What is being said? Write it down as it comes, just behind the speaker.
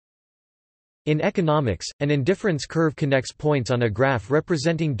In economics, an indifference curve connects points on a graph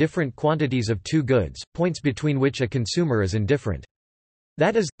representing different quantities of two goods, points between which a consumer is indifferent.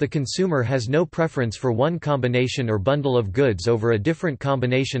 That is, the consumer has no preference for one combination or bundle of goods over a different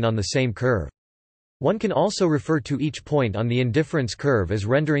combination on the same curve. One can also refer to each point on the indifference curve as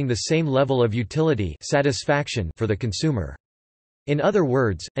rendering the same level of utility satisfaction for the consumer. In other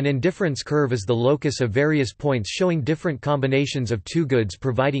words, an indifference curve is the locus of various points showing different combinations of two goods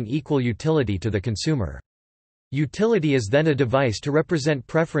providing equal utility to the consumer. Utility is then a device to represent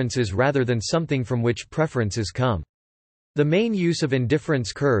preferences rather than something from which preferences come. The main use of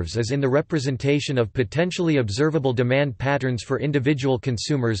indifference curves is in the representation of potentially observable demand patterns for individual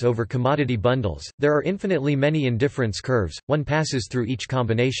consumers over commodity bundles. There are infinitely many indifference curves, one passes through each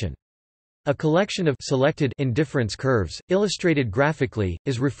combination. A collection of selected indifference curves, illustrated graphically,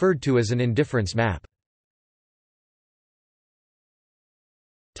 is referred to as an indifference map.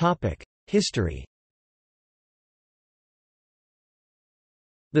 History.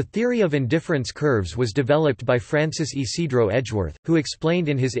 The theory of indifference curves was developed by Francis Isidro Edgeworth, who explained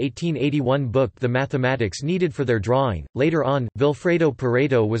in his 1881 book the mathematics needed for their drawing. Later on, Vilfredo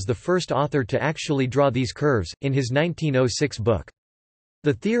Pareto was the first author to actually draw these curves, in his 1906 book.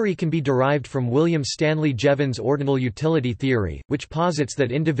 The theory can be derived from William Stanley Jevons' ordinal utility theory, which posits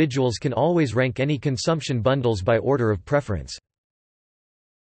that individuals can always rank any consumption bundles by order of preference.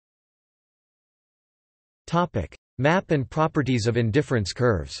 Map and properties of indifference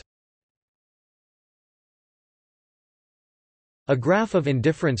curves. A graph of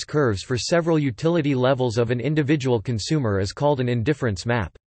indifference curves for several utility levels of an individual consumer is called an indifference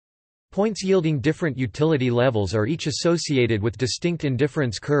map. Points yielding different utility levels are each associated with distinct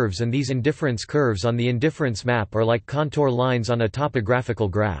indifference curves, and these indifference curves on the indifference map are like contour lines on a topographical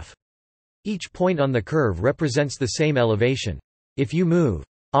graph. Each point on the curve represents the same elevation. If you move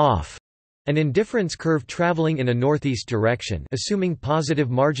off an indifference curve traveling in a northeast direction, assuming positive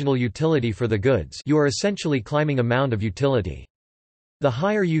marginal utility for the goods, you are essentially climbing a mound of utility. The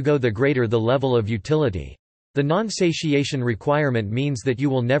higher you go, the greater the level of utility. The non-satiation requirement means that you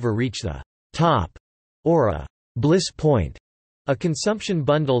will never reach the top, or a bliss point, a consumption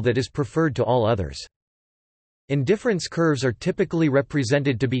bundle that is preferred to all others. Indifference curves are typically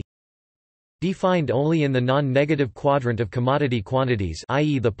represented to be defined only in the non-negative quadrant of commodity quantities,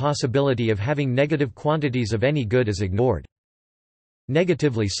 i.e. the possibility of having negative quantities of any good is ignored.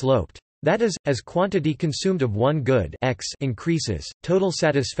 Negatively sloped. That is, as quantity consumed of one good X increases, total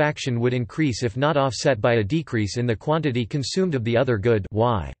satisfaction would increase if not offset by a decrease in the quantity consumed of the other good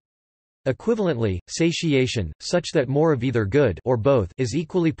Y. Equivalently, satiation, such that more of either good or both is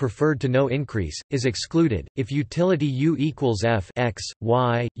equally preferred to no increase, is excluded. If utility U equals f x,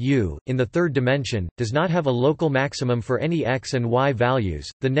 y, u, in the third dimension, does not have a local maximum for any x and y values,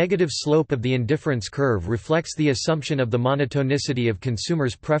 the negative slope of the indifference curve reflects the assumption of the monotonicity of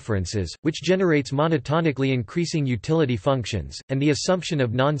consumers' preferences, which generates monotonically increasing utility functions, and the assumption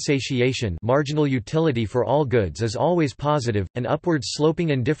of non-satiation, marginal utility for all goods, is always positive. An upward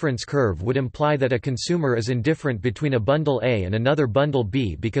sloping indifference curve would imply that a consumer is indifferent between a bundle A and another bundle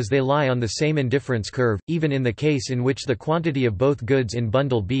B because they lie on the same indifference curve, even in the case in which the quantity of both goods in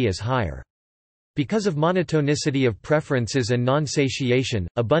bundle B is higher. Because of monotonicity of preferences and non-satiation,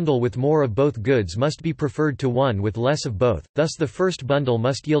 a bundle with more of both goods must be preferred to one with less of both, thus the first bundle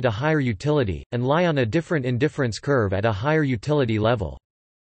must yield a higher utility, and lie on a different indifference curve at a higher utility level.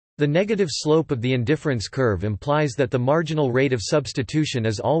 The negative slope of the indifference curve implies that the marginal rate of substitution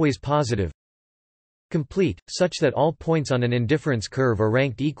is always positive, complete, such that all points on an indifference curve are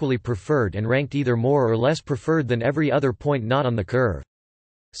ranked equally preferred and ranked either more or less preferred than every other point not on the curve.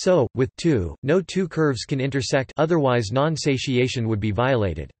 So, with 2, no two curves can intersect, otherwise non-satiation would be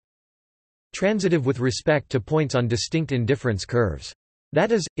violated. Transitive with respect to points on distinct indifference curves.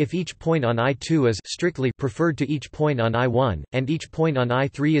 That is, if each point on I2 is strictly preferred to each point on I1, and each point on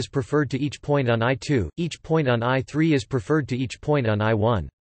I3 is preferred to each point on I2, each point on I3 is preferred to each point on I1.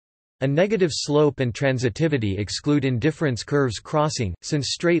 A negative slope and transitivity exclude indifference curves crossing, since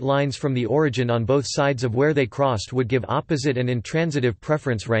straight lines from the origin on both sides of where they crossed would give opposite and intransitive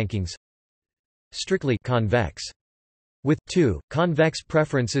preference rankings. Strictly convex. With 2, convex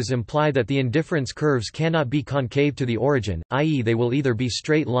preferences imply that the indifference curves cannot be concave to the origin, i.e. they will either be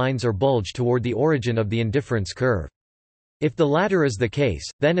straight lines or bulge toward the origin of the indifference curve. If the latter is the case,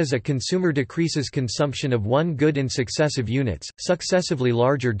 then as a consumer decreases consumption of one good in successive units, successively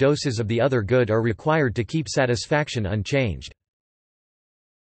larger doses of the other good are required to keep satisfaction unchanged.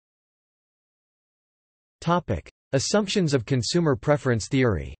 Assumptions of consumer preference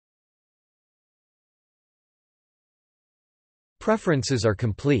theory. Preferences are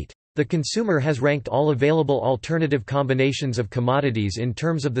complete. The consumer has ranked all available alternative combinations of commodities in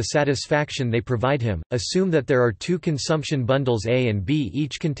terms of the satisfaction they provide him. Assume that there are two consumption bundles A and B,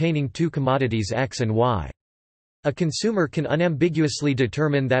 each containing two commodities X and Y. A consumer can unambiguously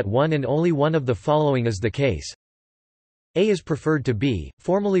determine that one and only one of the following is the case. A is preferred to B,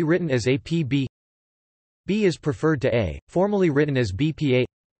 formally written as APB. B is preferred to A, formally written as BPA.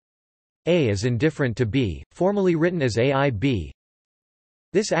 A is indifferent to B, formally written as AIB.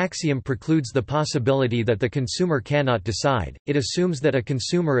 This axiom precludes the possibility that the consumer cannot decide. It assumes that a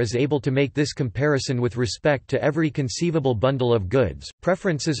consumer is able to make this comparison with respect to every conceivable bundle of goods.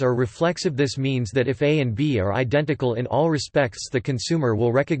 Preferences are reflexive. This means that if A and B are identical in all respects, the consumer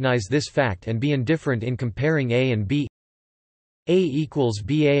will recognize this fact and be indifferent in comparing A and B. A equals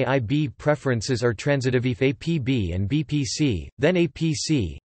BAIB. Preferences are transitive if APB and BPC, then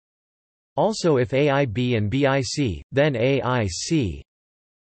APC. Also if AIB and BIC, then AIC.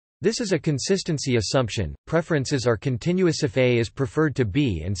 This is a consistency assumption. Preferences are continuous if A is preferred to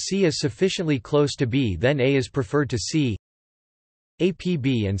B and C is sufficiently close to B, then A is preferred to C.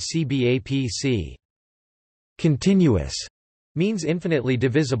 APB and CBAPC. Continuous means infinitely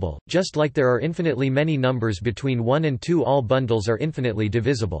divisible, just like there are infinitely many numbers between 1 and 2, all bundles are infinitely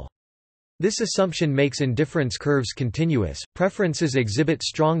divisible. This assumption makes indifference curves continuous. Preferences exhibit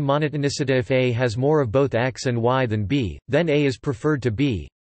strong monotonicity if A has more of both X and Y than B, then A is preferred to B.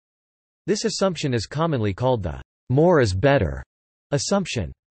 This assumption is commonly called the more is better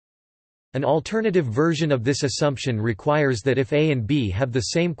assumption. An alternative version of this assumption requires that if A and B have the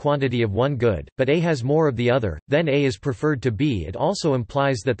same quantity of one good, but A has more of the other, then A is preferred to B. It also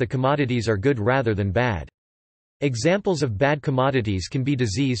implies that the commodities are good rather than bad. Examples of bad commodities can be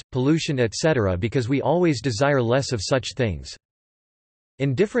disease, pollution, etc., because we always desire less of such things.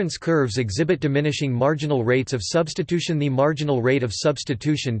 Indifference curves exhibit diminishing marginal rates of substitution. The marginal rate of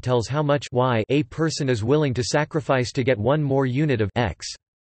substitution tells how much Y a person is willing to sacrifice to get one more unit of X.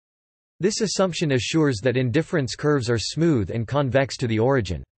 This assumption assures that indifference curves are smooth and convex to the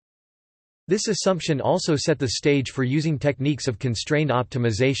origin. This assumption also set the stage for using techniques of constrained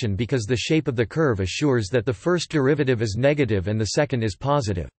optimization because the shape of the curve assures that the first derivative is negative and the second is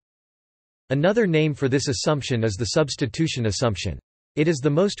positive. Another name for this assumption is the substitution assumption. It is the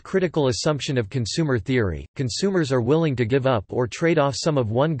most critical assumption of consumer theory. Consumers are willing to give up or trade off some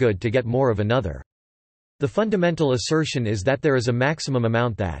of one good to get more of another. The fundamental assertion is that there is a maximum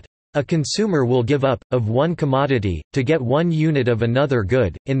amount that a consumer will give up, of one commodity, to get one unit of another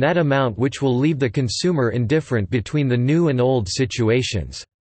good, in that amount which will leave the consumer indifferent between the new and old situations.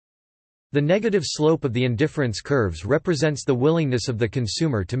 The negative slope of the indifference curves represents the willingness of the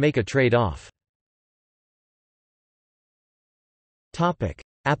consumer to make a trade-off.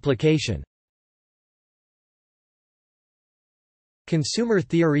 Application. Consumer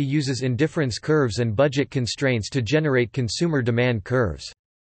theory uses indifference curves and budget constraints to generate consumer demand curves.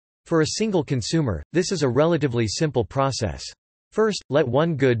 For a single consumer, this is a relatively simple process. First, let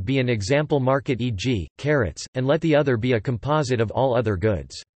one good be an example market, e.g., carrots, and let the other be a composite of all other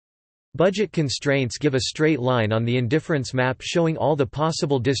goods. Budget constraints give a straight line on the indifference map showing all the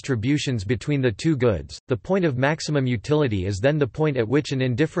possible distributions between the two goods. The point of maximum utility is then the point at which an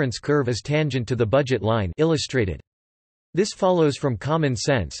indifference curve is tangent to the budget line, illustrated. This follows from common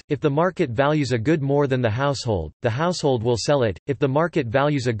sense. If the market values a good more than the household will sell it. If the market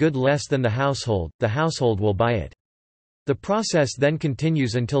values a good less than the household will buy it. The process then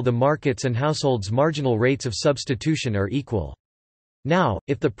continues until the market's and household's marginal rates of substitution are equal. Now,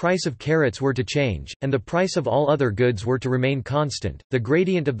 if the price of carrots were to change, and the price of all other goods were to remain constant, the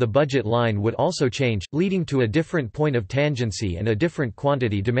gradient of the budget line would also change, leading to a different point of tangency and a different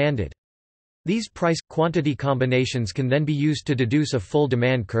quantity demanded. These price-quantity combinations can then be used to deduce a full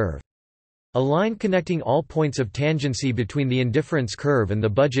demand curve. A line connecting all points of tangency between the indifference curve and the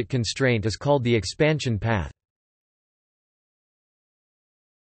budget constraint is called the expansion path.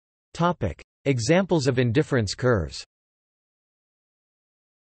 Examples of indifference curves.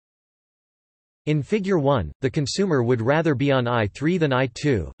 In Figure 1, the consumer would rather be on I3 than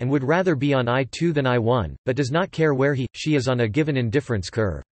I2, and would rather be on I2 than I1, but does not care where she is on a given indifference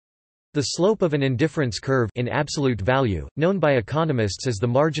curve. The slope of an indifference curve in absolute value, known by economists as the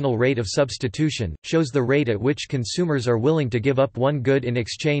marginal rate of substitution, shows the rate at which consumers are willing to give up one good in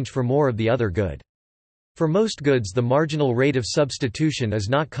exchange for more of the other good. For most goods, the marginal rate of substitution is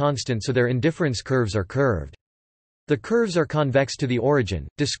not constant, so their indifference curves are curved. The curves are convex to the origin,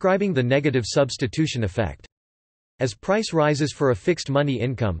 describing the negative substitution effect. As price rises for a fixed money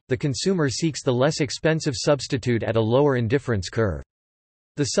income, the consumer seeks the less expensive substitute at a lower indifference curve.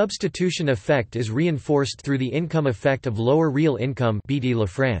 The substitution effect is reinforced through the income effect of lower real income. B.D.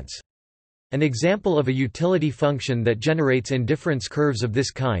 LaFrance. An example of a utility function that generates indifference curves of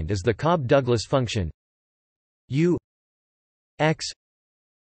this kind is the Cobb-Douglas function u x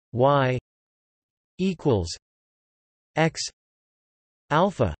y equals x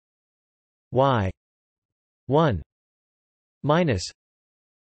alpha y 1 minus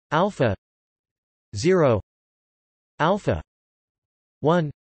alpha 0 alpha 1.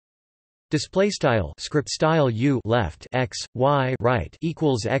 Display style script style u left x y right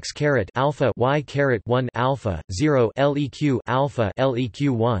equals x caret alpha y caret 1 alpha 0 leq alpha leq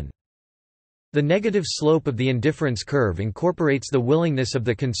 1. The negative slope of the indifference curve incorporates the willingness of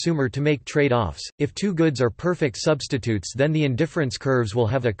the consumer to make trade-offs. If two goods are perfect substitutes, then the indifference curves will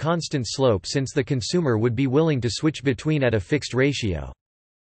have a constant slope since the consumer would be willing to switch between at a fixed ratio.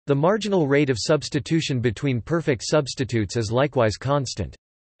 The marginal rate of substitution between perfect substitutes is likewise constant.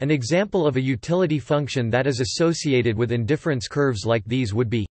 An example of a utility function that is associated with indifference curves like these would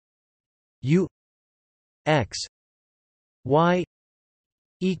be u x y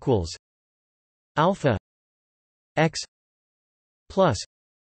equals alpha x plus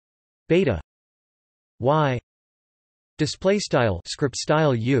beta y. Display style script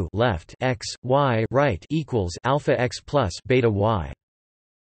style u left x y right equals alpha x plus beta y.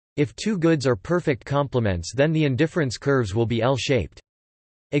 If two goods are perfect complements, then the indifference curves will be L-shaped.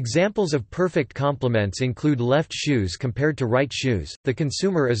 Examples of perfect complements include left shoes compared to right shoes. The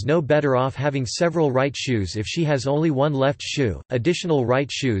consumer is no better off having several right shoes if she has only one left shoe. Additional right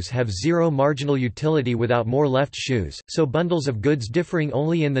shoes have zero marginal utility without more left shoes, so bundles of goods differing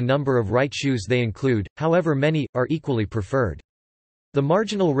only in the number of right shoes they include, however many, are equally preferred. The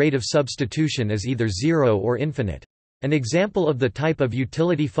marginal rate of substitution is either zero or infinite. An example of the type of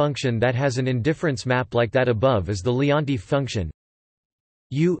utility function that has an indifference map like that above is the Leontief function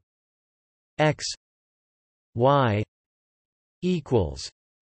u x y equals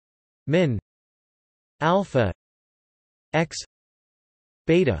min alpha x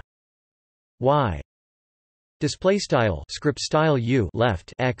beta y. Display style script style u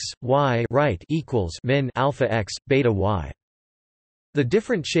left x y right equals min alpha x beta y. The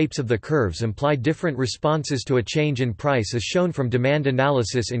different shapes of the curves imply different responses to a change in price as shown from demand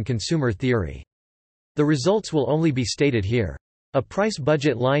analysis in consumer theory. The results will only be stated here. A price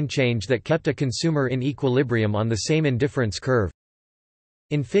budget line change that kept a consumer in equilibrium on the same indifference curve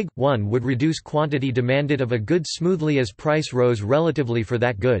in Fig. 1 would reduce quantity demanded of a good smoothly as price rose relatively for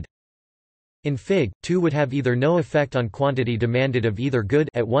that good. In Fig. 2 would have either no effect on quantity demanded of either good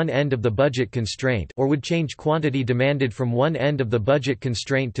at one end of the budget constraint or would change quantity demanded from one end of the budget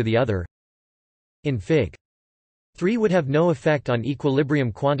constraint to the other. In Fig. 3 would have no effect on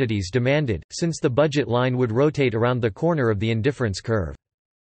equilibrium quantities demanded, since the budget line would rotate around the corner of the indifference curve.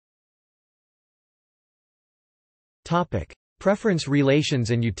 Preference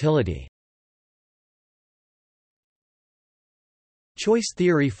relations and utility. Choice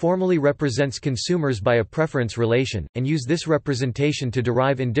theory formally represents consumers by a preference relation, and use this representation to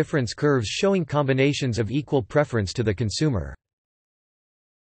derive indifference curves showing combinations of equal preference to the consumer.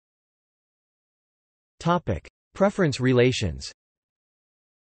 Preference relations.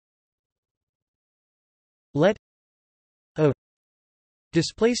 Let A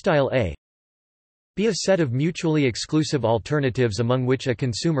be a set of mutually exclusive alternatives among which a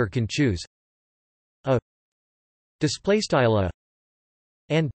consumer can choose A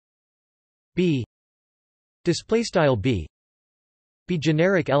and B be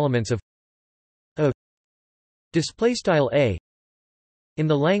generic elements of A. In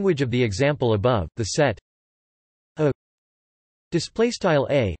the language of the example above, the set A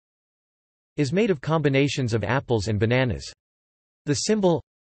is made of combinations of apples and bananas. The symbol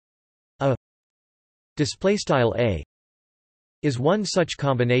A is one such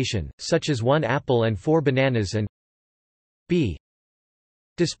combination, such as 1 apple and 4 bananas, and B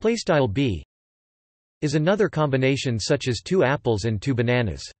is another combination such as 2 apples and 2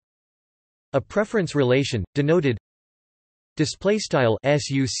 bananas. A preference relation, denoted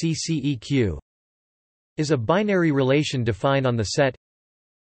 ∑succeq, is a binary relation defined on the set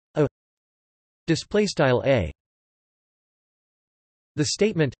A. The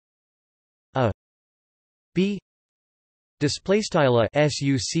statement A B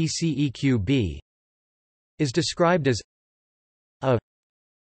 ∑succeq is described as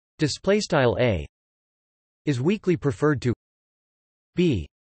A is weakly preferred to B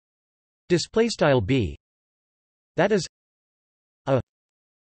that is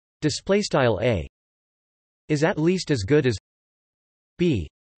A is at least as good as B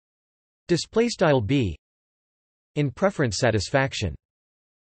in preference satisfaction.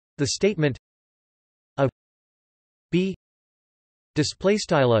 The statement A B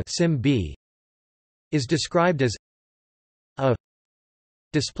sim B is described as a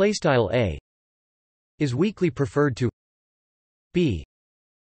display style a is weakly preferred to b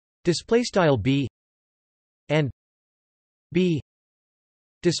display style b and b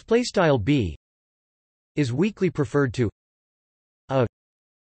display style b is weakly preferred to a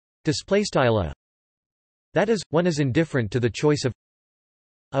display style a. That is, one is indifferent to the choice of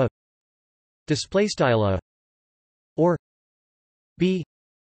a display style a or b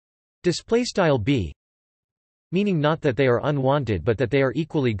display style b, meaning not that they are unwanted but that they are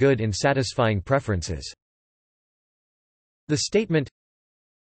equally good in satisfying preferences. The statement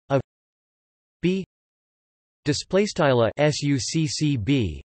of b display style a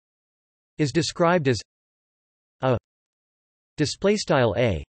succb is described as a display style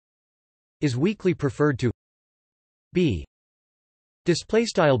a is weakly preferred to b display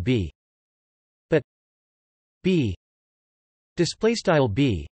style b, but b display style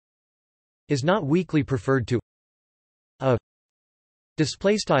b is not weakly preferred to a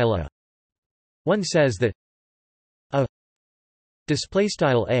display style a. One says that a display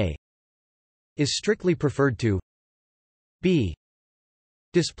style a is strictly preferred to b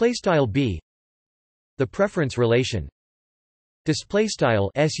display style b. The preference relation display style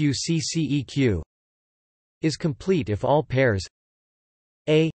succeq is complete if all pairs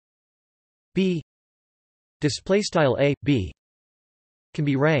a b display style a b can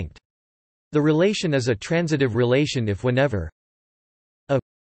be ranked. The relation is a transitive relation if whenever a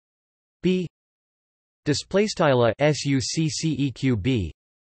b display style a succeq b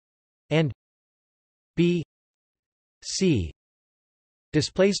and b c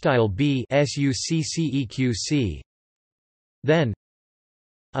display style b succeq c, then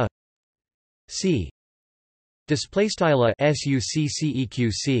a c display style a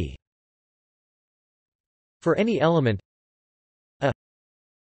succeq c. For any element a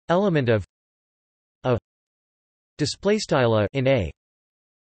element of a display style a in A,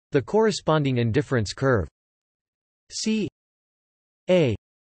 the corresponding indifference curve C A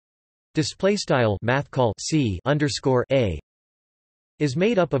display style math call C underscore A is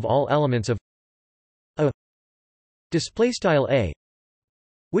made up of all elements of a display style A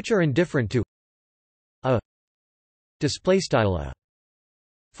which are indifferent to a display style a.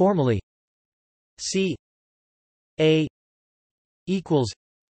 Formally, C A equals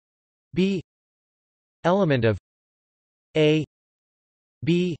B element of A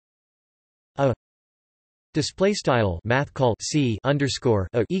B a display style math call C underscore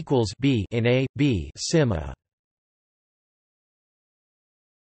a equals B in A B sim a.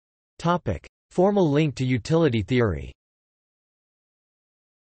 Topic: Formal link to utility theory.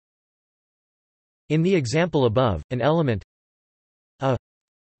 In the example above, an element a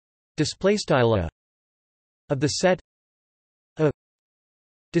display style a of the set a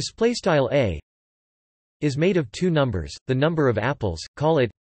display style A is made of two numbers, the number of apples, call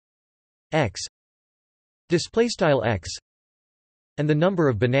it x display style x, and the number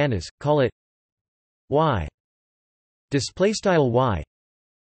of bananas, call it y display style y.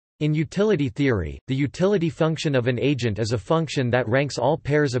 In utility theory, the utility function of an agent is a function that ranks all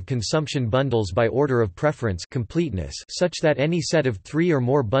pairs of consumption bundles by order of preference completeness such that any set of three or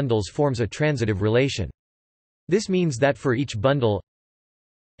more bundles forms a transitive relation. This means that for each bundle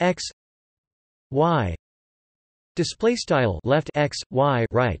x y display style left x y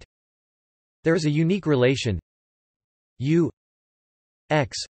right, there is a unique relation u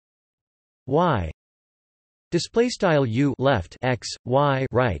x y display style u left x y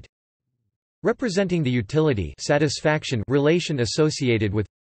right, representing the utility satisfaction relation associated with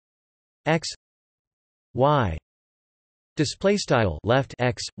x y display style left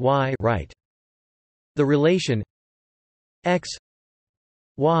x y right. The relation x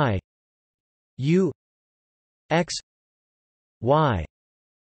y u x y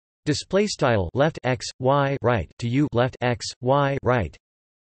display style left x y right to u left x y right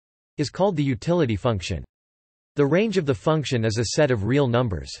is called the utility function. The range of the function is a set of real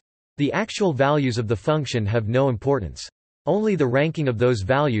numbers. The actual values of the function have no importance. Only the ranking of those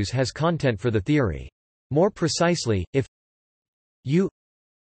values has content for the theory. More precisely, if u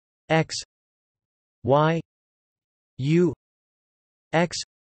x y u x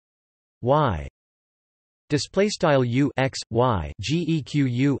y display style u x y geq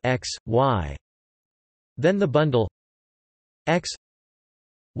u x y, then the bundle x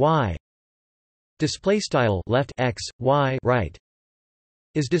y display style left x y right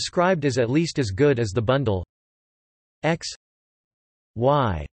is described as at least as good as the bundle x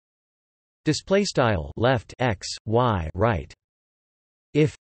y display style left x y right.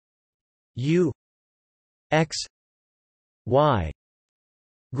 If u x y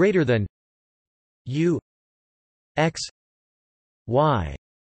greater than u x y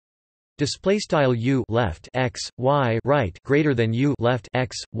display style u left x y right greater than u left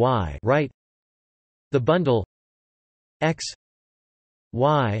x y right. The bundle x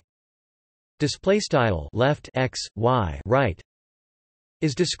y display style left x y right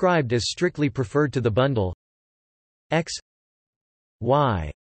is described as strictly preferred to the bundle x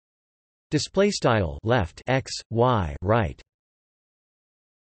y display style left x y right.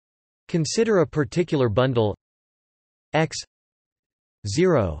 Consider a particular bundle x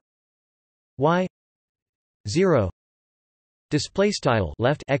 0 y 0 display style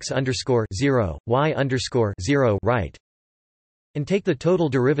left x underscore 0 y underscore 0 right, and take the total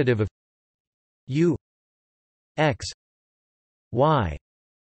derivative of u x y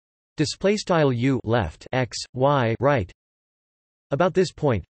display style u left x y right. About this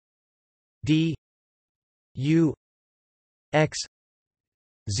point d u x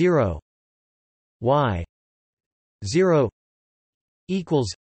 0 y 0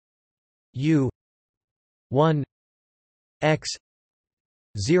 equals u 1 x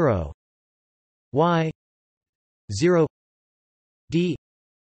 0 y 0 d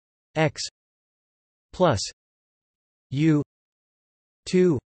x plus u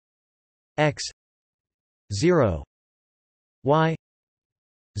 2 x 0 y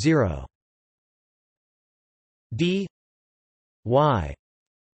 0 d y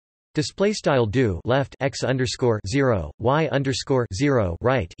display style do left x underscore 0 y underscore 0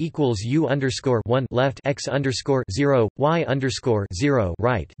 right equals u underscore 1 left x underscore 0 y underscore 0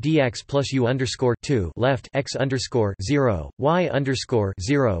 right dx plus u underscore 2 left x underscore 0 y underscore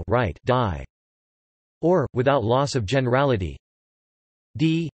 0 right die. Or, without loss of generality,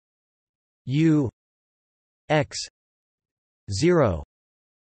 d u x 0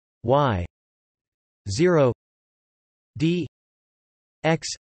 y 0 d x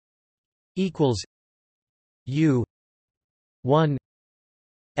equals u 1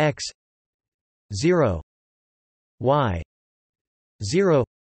 x 0 y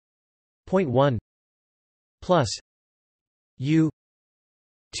 0.1 plus u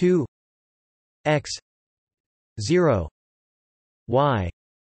 2 x 0 y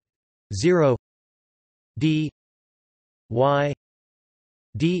 0 d y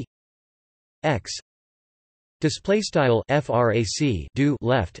d x display style frac do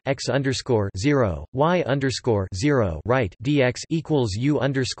left x underscore 0 y underscore 0 right dx equals u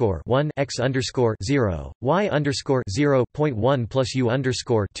underscore 1 x underscore 0 y underscore 0.1 plus u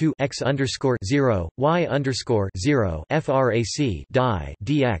underscore 2 x underscore 0 y underscore 0 frac die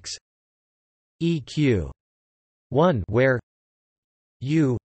dx eq 1 where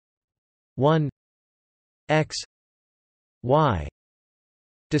u 1 x y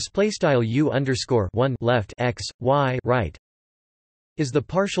display style u underscore 1 left x y right is the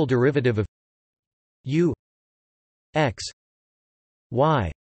partial derivative of u x y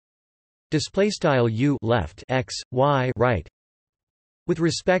display style u left x y right with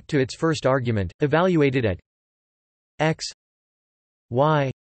respect to its first argument evaluated at x y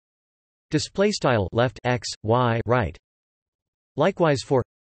display style left x y right. Likewise for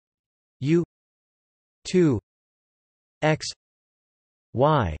u 2 x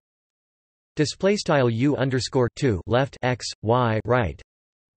y display style u underscore 2 left x y right.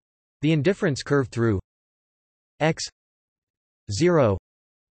 The indifference curve through x 0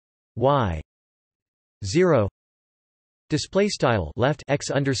 y 0 display style left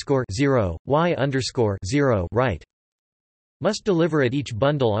x underscore 0 y underscore 0 right must deliver at each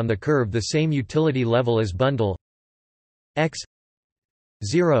bundle on the curve the same utility level as bundle x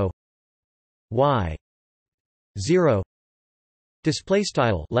 0 y 0 display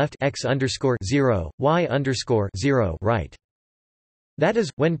style left x underscore 0 y underscore 0 right. That is,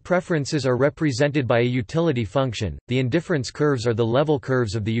 when preferences are represented by a utility function, the indifference curves are the level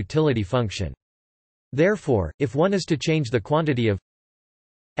curves of the utility function. Therefore, if one is to change the quantity of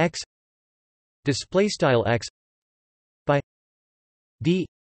x display style x by d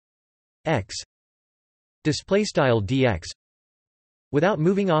x display style dx without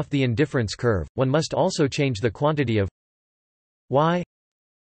moving off the indifference curve, one must also change the quantity of y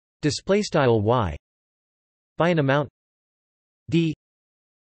display style y by an amount d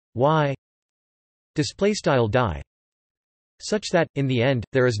y display style die such that in the end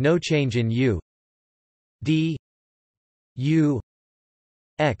there is no change in u d u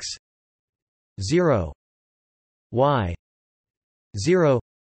x 0 y 0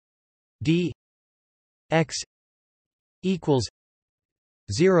 d x equals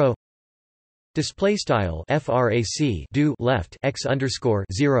 0 display style frac do left x underscore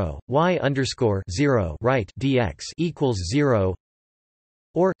 0 y underscore 0 right dx equals 0.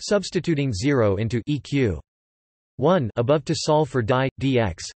 or substituting 0 into eq 1 above to solve for di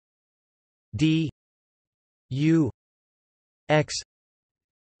dx d u x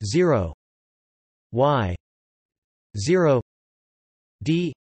 0 y 0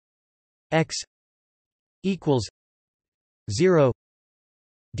 d x equals 0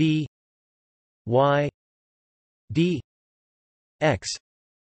 d y d x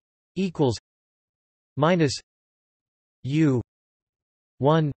equals minus u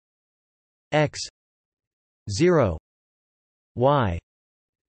 1 x 0 y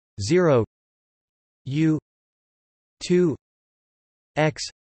 0 u 2 x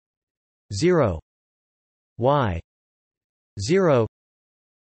 0 y 0.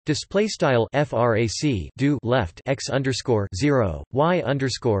 Display style frac do left x underscore 0 y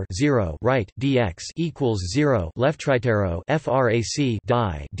underscore 0 right dx equals 0 left right arrow frac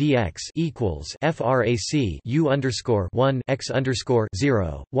die dx equals frac u underscore 1 x underscore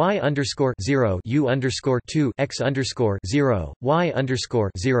 0 y underscore 0 u underscore 2 x underscore 0 y underscore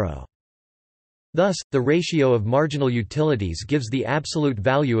 0. Thus, the ratio of marginal utilities gives the absolute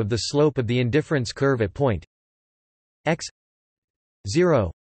value of the slope of the indifference curve at point x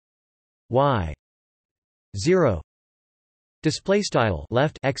 0 y 0. Display style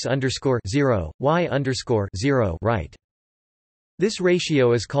left x underscore 0 y underscore 0 right. This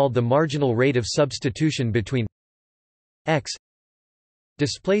ratio is called the marginal rate of substitution between x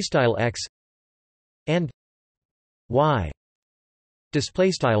display style x and y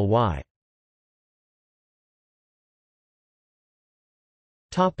display style y.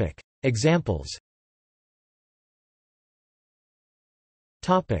 Topic examples.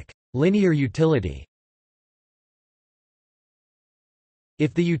 Topic linear utility.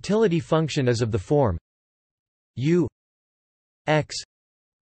 If the utility function is of the form u x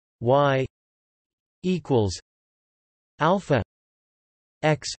y equals alpha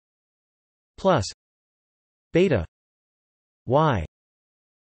x plus beta y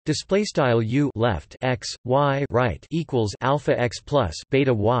display style u left x y right equals alpha x plus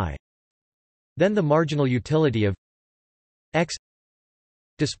beta y, then the marginal utility of x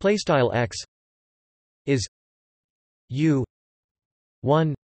display style x is u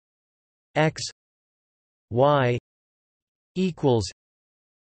 1 x y equals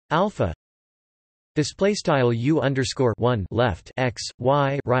alpha display style u underscore 1 left x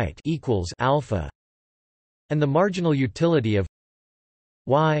y right equals alpha, and the marginal utility of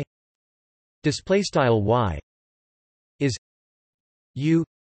y display style y is u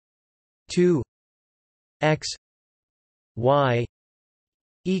 2 x y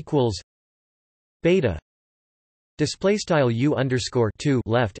equals beta display style u underscore 2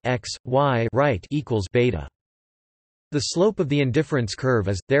 left x y right equals beta. The slope of the indifference curve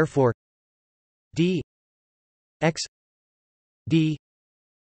is therefore d x d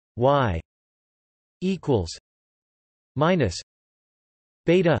y equals minus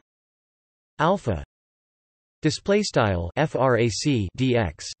beta alpha display style frac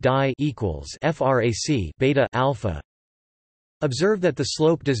dx die equals frac beta alpha. Observe that the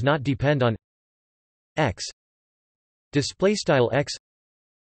slope does not depend on x display style x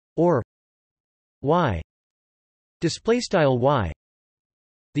or y display style y.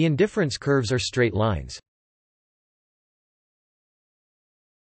 The indifference curves are straight lines.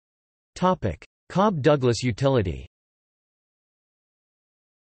 Topic Cobb-Douglas utility.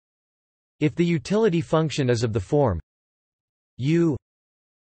 If the utility function is of the form u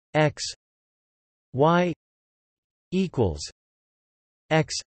x y equals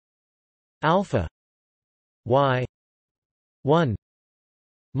x alpha y 1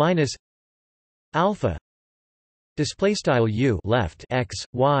 minus alpha display style u left x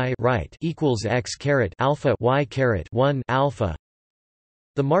y right equals x caret alpha y caret 1 alpha,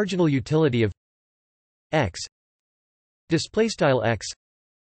 the marginal utility of x display style x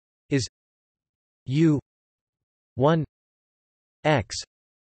is u 1 x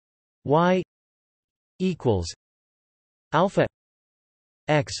y equals alpha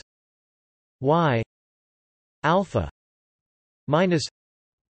x y alpha minus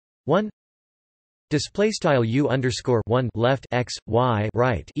 1 display style u underscore 1 left x y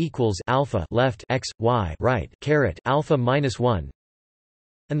right equals alpha left x y right caret alpha minus 1,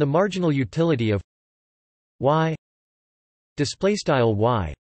 and the marginal utility of y display style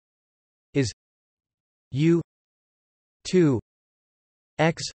y is u 2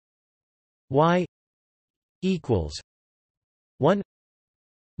 x y equals 1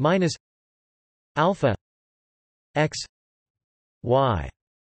 minus alpha x y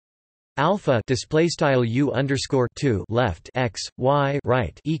alpha display style u underscore 2 left x y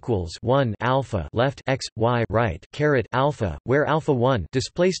right equals 1 alpha left x y right caret alpha, where alpha 1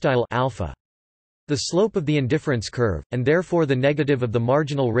 display style alpha. The slope of the indifference curve, and therefore the negative of the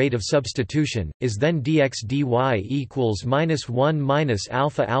marginal rate of substitution, is then dx dy equals -1 minus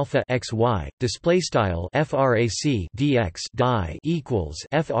alpha alpha x y display style frac dx die equals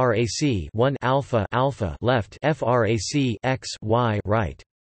frac 1 alpha alpha left frac x y right.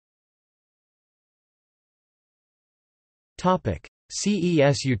 Topic: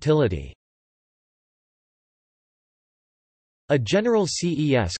 CES utility. A general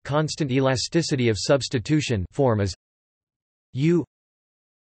CES constant elasticity of substitution form is U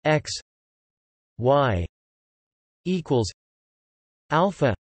x y equals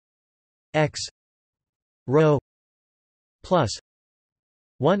alpha x rho plus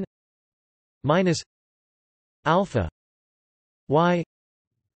 1 minus alpha y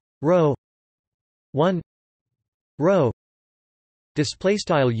rho 1 rho. Display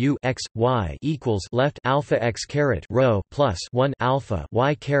style U x y equals left alpha x caret rho plus 1 alpha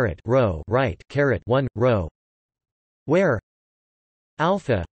y caret rho right caret 1 rho, where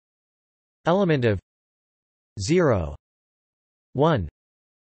alpha element of 0 1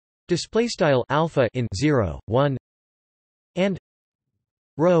 display style alpha in 0 1 and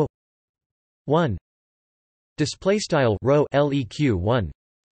rho 1 display style rho leq 1.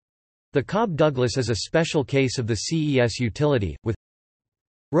 The Cobb-Douglas is a special case of the CES utility, with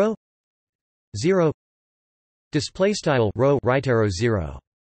rho 0 display style rho right arrow 0.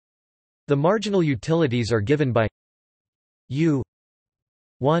 The marginal utilities are given by U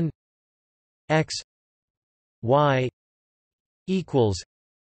 1 x y equals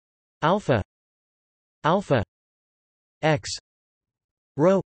alpha alpha x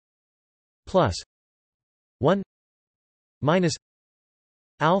rho plus 1 minus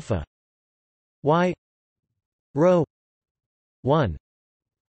alpha y rho 1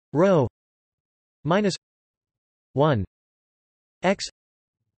 rho minus 1 x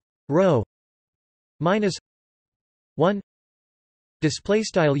rho minus 1. Display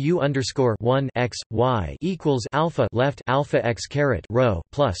style U underscore 1 x y equals alpha left alpha x caret rho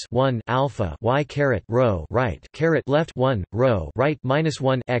plus 1 alpha y caret rho right caret left 1 rho right minus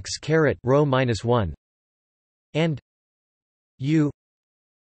 1 x caret rho minus 1 and U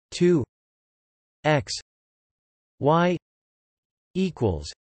 2 x y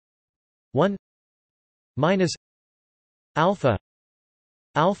equals 1 minus alpha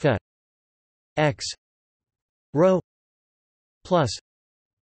alpha x rho plus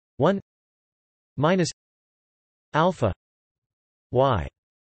 1 minus alpha y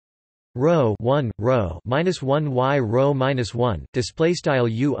rho 1 rho minus 1 y rho minus 1 display style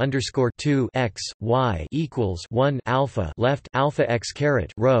U underscore 2 x y equals 1 alpha left alpha x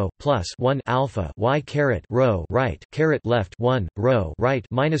caret rho plus 1 alpha y caret rho right caret left 1 rho right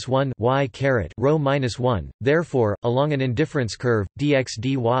minus 1 y caret rho minus 1. Therefore, along an indifference curve, dx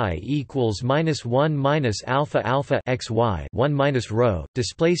dy equals -1 minus alpha alpha x y 1 minus rho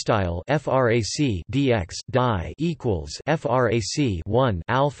display style frac dx die equals frac 1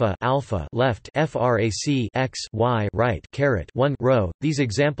 alpha alpha left frac x y right caret 1 rho. These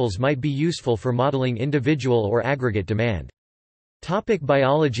examples might be useful for modeling individual or aggregate demand. Topic: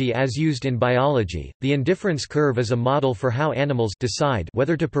 biology. As used in biology, the indifference curve is a model for how animals decide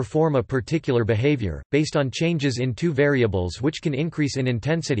whether to perform a particular behavior, based on changes in two variables which can increase in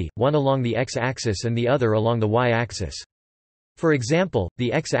intensity, one along the x-axis and the other along the y-axis. For example,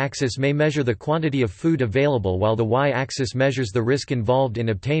 the x-axis may measure the quantity of food available while the y-axis measures the risk involved in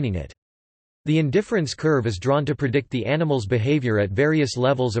obtaining it. The indifference curve is drawn to predict the animal's behavior at various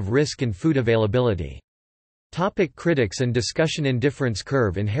levels of risk and food availability. Topic: critics and discussion. Indifference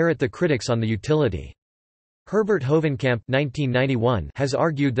curve inherit the critics on the utility. Herbert Hovenkamp 1991 has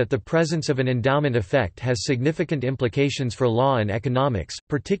argued that the presence of an endowment effect has significant implications for law and economics,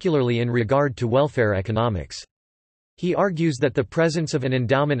 particularly in regard to welfare economics. He argues that the presence of an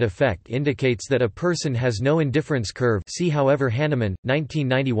endowment effect indicates that a person has no indifference curve. See however Hanneman,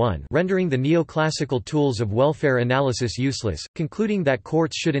 1991, rendering the neoclassical tools of welfare analysis useless, concluding that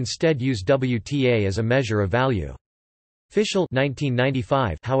courts should instead use WTA as a measure of value. Fischel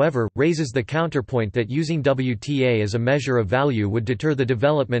 1995, however, raises the counterpoint that using WTA as a measure of value would deter the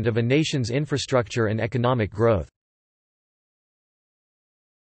development of a nation's infrastructure and economic growth.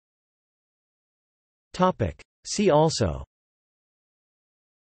 See also: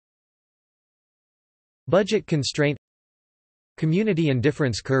 budget constraint, community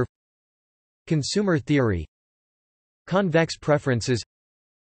indifference curve, consumer theory, convex preferences,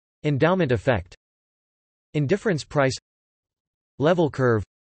 endowment effect, indifference price, level curve,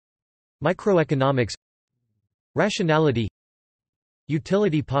 Microeconomics. Rationality.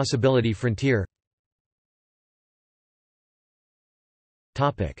 Utility possibility frontier.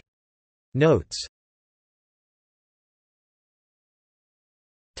 Topic. Notes.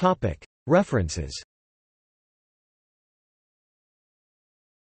 Topic. References.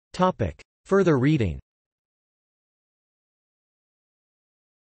 Topic. Further reading.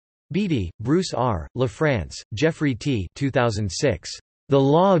 Beattie, Bruce R., LaFrance, Jeffrey T. 2006. The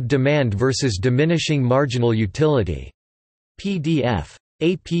Law of Demand versus Diminishing Marginal Utility. PDF.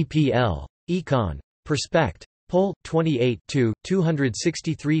 APPL. Econ. Perspect. Pol. 28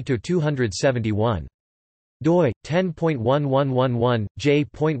 263–271. doi 10.1111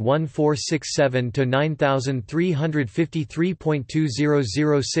 j.1467 to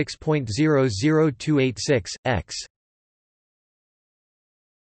 9353.2006.00286 x.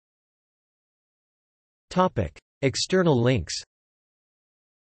 Topic. External links.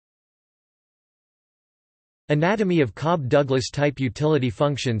 Anatomy of Cobb-Douglas type utility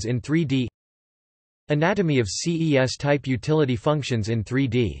functions in 3D. Anatomy of CES type utility functions in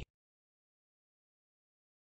 3D.